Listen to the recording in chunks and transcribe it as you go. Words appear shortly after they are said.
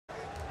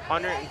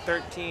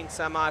113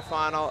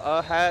 semifinal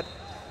ahead.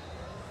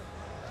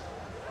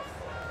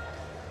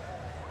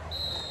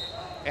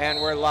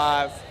 And we're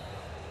live.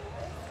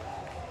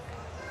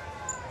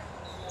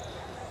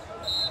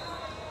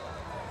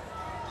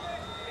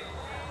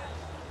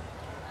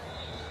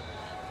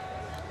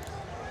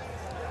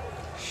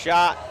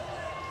 Shot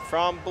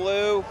from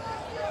blue,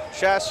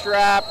 chest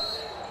wrap.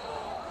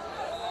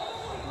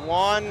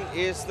 One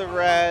is the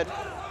red,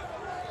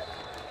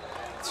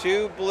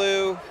 two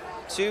blue,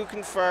 two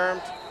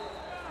confirmed.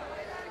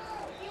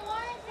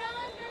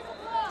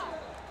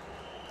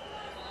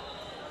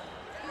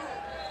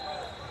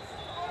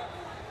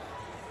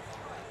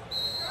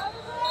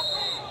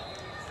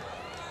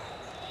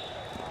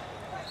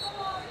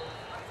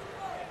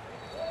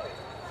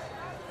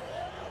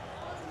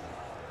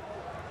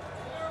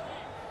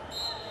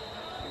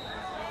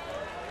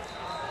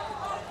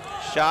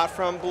 Shot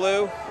from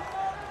blue.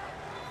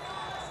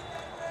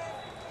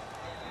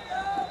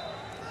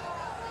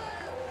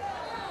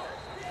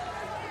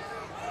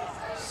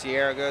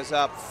 Sierra goes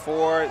up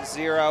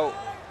 4-0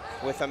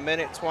 with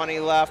 1:20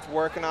 left,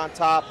 working on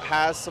top,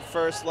 has the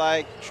first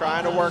leg,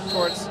 trying to work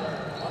towards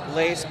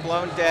lace,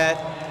 blown dead.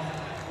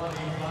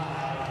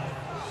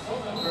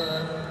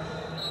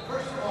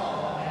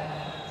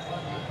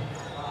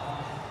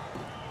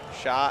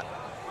 Shot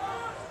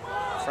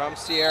from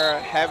Sierra,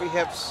 heavy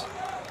hips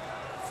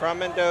from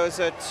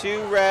Mendoza,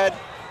 two red.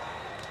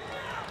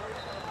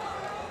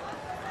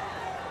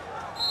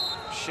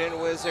 Shin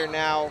whizzer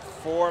now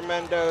for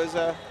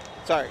Mendoza.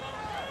 Sorry.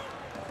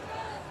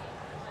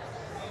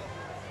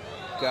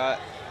 Gut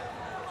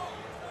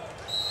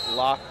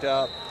locked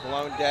up,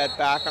 blown dead,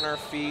 back on her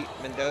feet.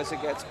 Mendoza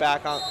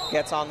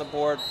gets on the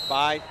board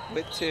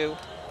with two.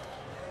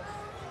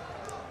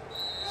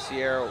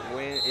 Sierra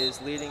is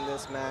leading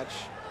this match.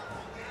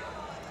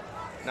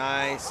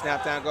 Nice,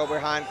 snap down, go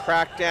behind,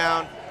 crack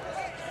down,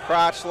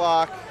 crotch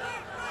lock.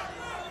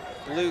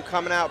 Blue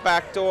coming out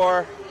back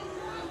door.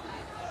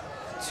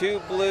 Two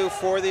blue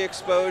for the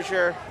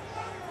exposure.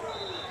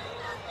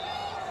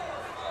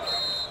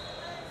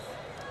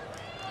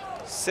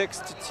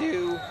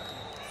 6-2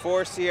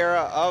 for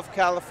Sierra of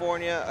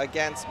California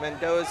against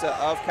Mendoza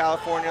of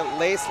California.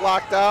 Lace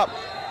locked up.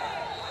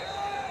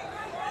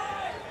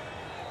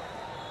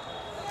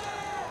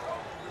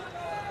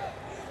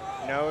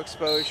 No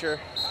exposure.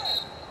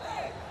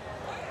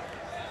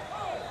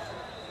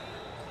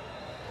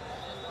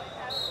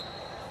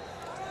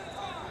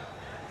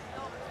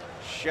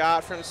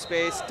 Shot from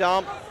space,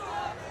 dump.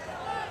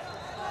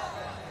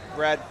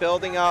 Red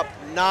building up,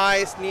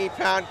 nice knee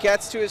pound,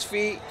 gets to his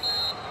feet.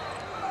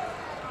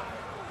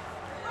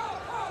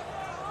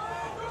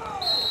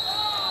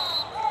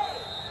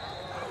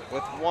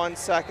 With 1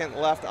 second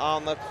left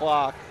on the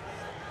clock.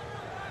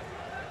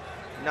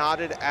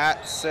 Knotted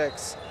at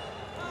 6.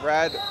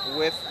 Red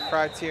with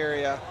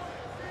criteria.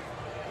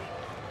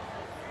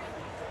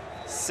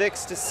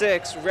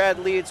 6-6, red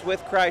leads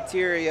with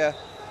criteria.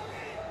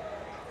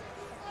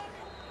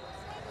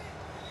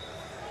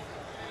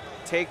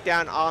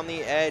 Takedown on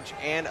the edge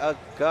and a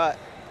gut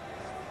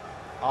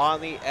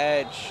on the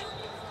edge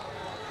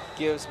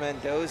gives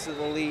Mendoza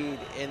the lead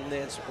in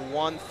this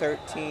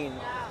 113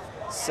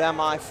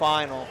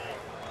 semifinal.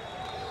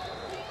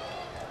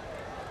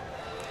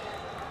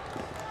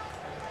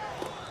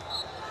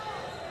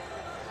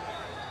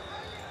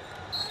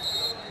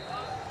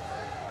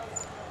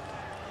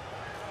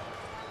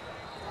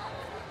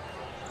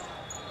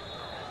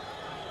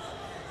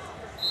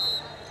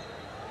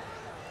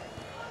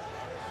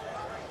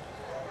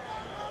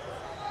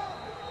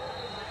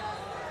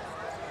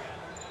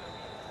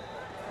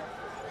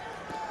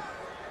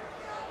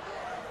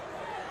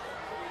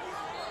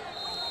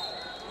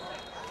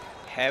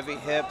 Heavy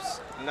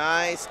hips,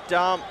 nice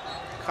dump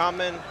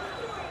coming.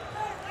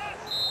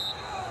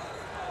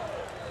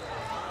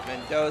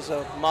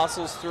 Mendoza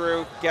muscles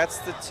through, gets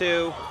the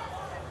two,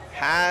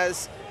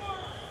 has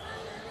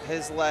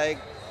his leg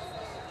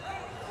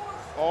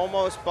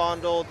almost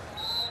bundled,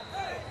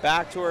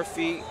 back to her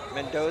feet.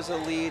 Mendoza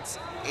leads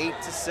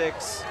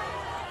 8-6.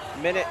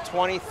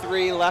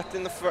 1:23 left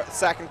in the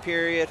second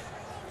period.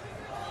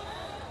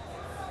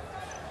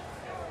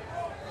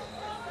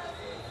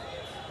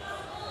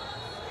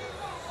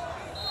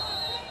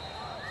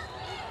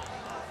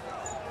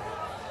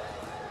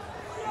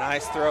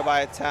 Nice throw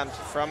by attempt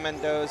from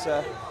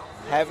Mendoza.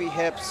 Heavy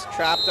hips,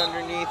 trapped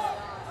underneath.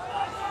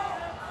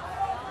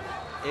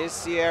 Is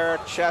Sierra,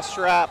 chest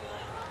wrap.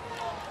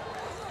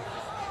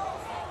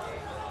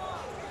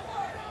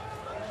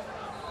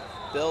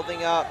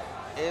 Building up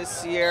is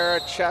Sierra,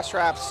 chest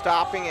wrap,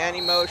 stopping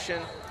any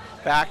motion.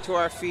 Back to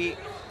our feet.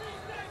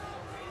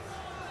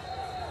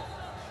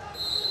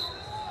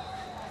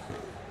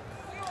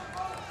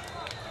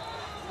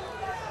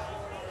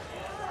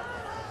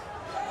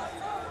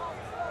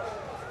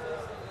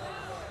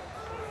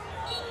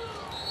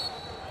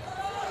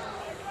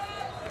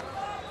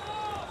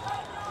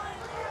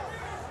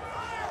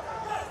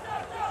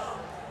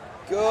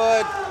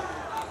 Good.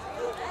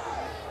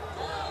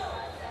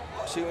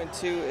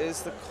 2-2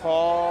 is the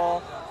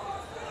call.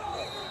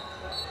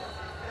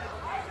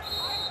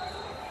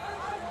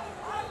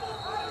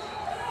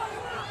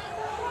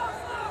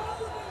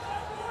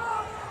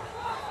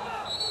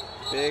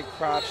 Big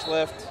crotch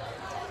lift.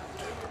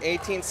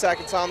 18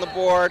 seconds on the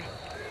board.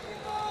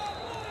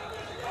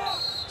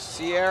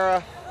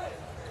 Sierra.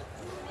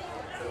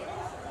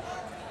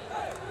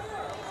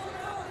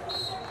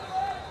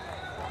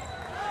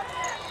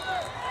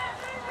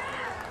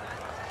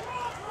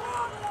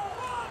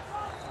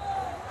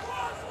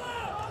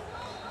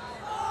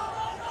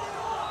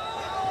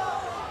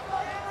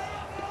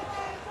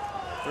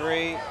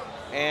 Three,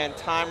 and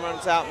time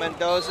runs out.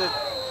 Mendoza.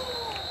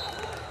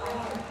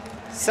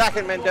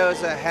 Second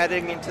Mendoza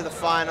heading into the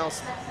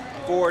finals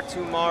for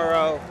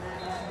tomorrow.